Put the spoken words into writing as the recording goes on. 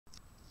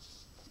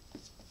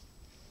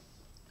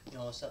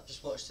Oh, what's up?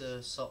 Just watched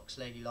the Socks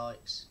Lady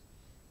Lykez.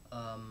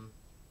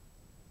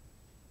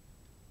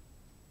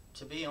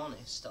 To be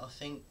honest, I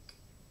think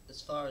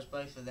as far as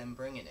both of them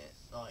bringing it,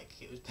 like,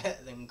 it was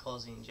better than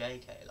Cozzy and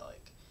JK.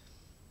 Like,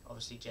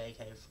 obviously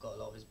JK forgot a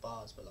lot of his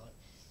bars, but like,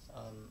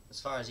 as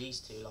far as these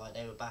two, like,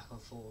 they were back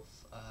and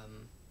forth.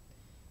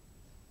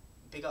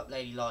 Big up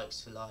Lady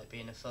Lykez for like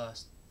being the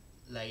first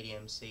lady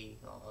MC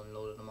on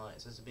Lord of the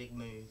Mics. That's a big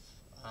move.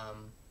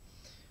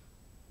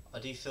 I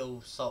do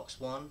feel Socks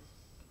won.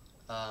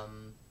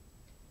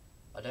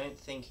 I don't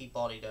think he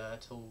bodied her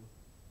at all.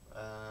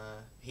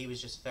 He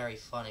was just very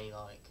funny,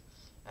 like,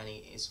 and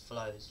his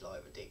flow's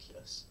like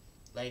ridiculous.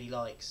 Lady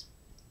Lykez,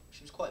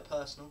 she was quite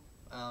personal.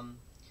 I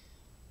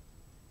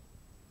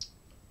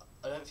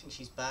don't think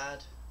she's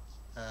bad.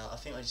 I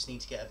think I just need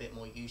to get a bit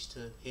more used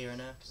to hearing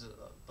her, because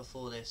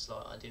before this,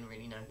 like, I didn't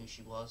really know who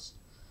she was.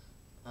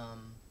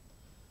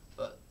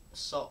 But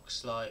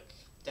Socks, like,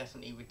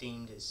 definitely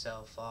redeemed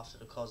itself after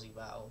the Cozzy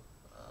battle,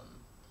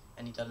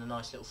 and he done a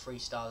nice little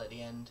freestyle at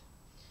the end.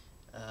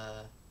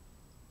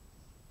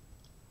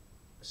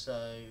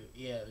 So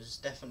yeah, it was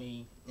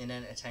definitely an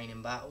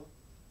entertaining battle.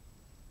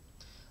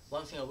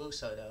 One thing I will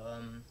say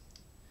though,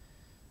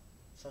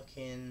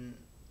 fucking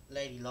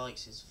Lady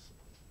Lykez is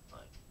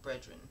like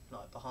brethren,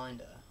 like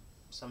behind her,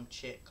 some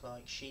chick,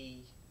 like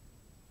she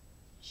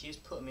was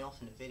putting me off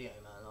in the video,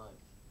 man. Like,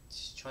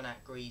 she's trying to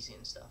act greasy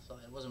and stuff.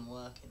 Like, it wasn't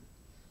working.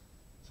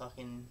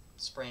 Fucking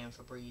spraying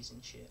Febreze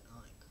and shit.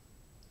 Like,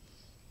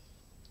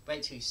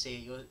 wait till you see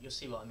it. You'll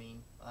see what I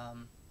mean.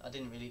 I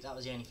didn't really. That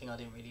was the only thing I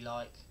didn't really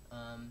like.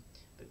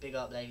 But big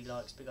up Lady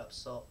Lykez, big up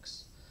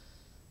Socks.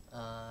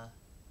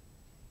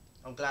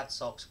 I'm glad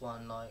Socks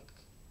won. Like,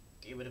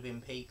 it would have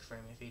been peak for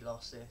him if he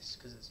lost this,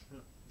 because it's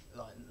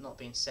like, not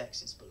being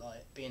sexist, but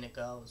like being a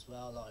girl as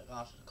well. Like,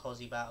 after the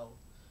Cozzy battle,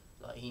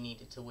 like, he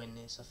needed to win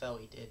this. I felt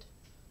he did.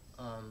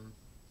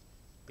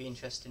 Be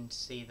interesting to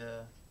see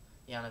the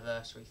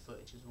anniversary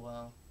footage as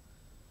well.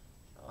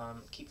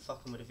 Keep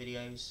fucking with the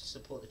videos,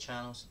 support the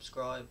channel,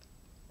 subscribe.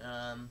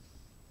 I'll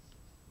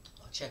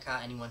check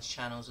out anyone's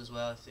channels as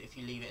well. If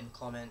you leave it in the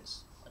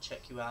comments, I'll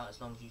check you out. As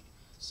long as you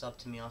sub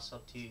to me, I'll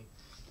sub to you.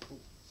 Cool.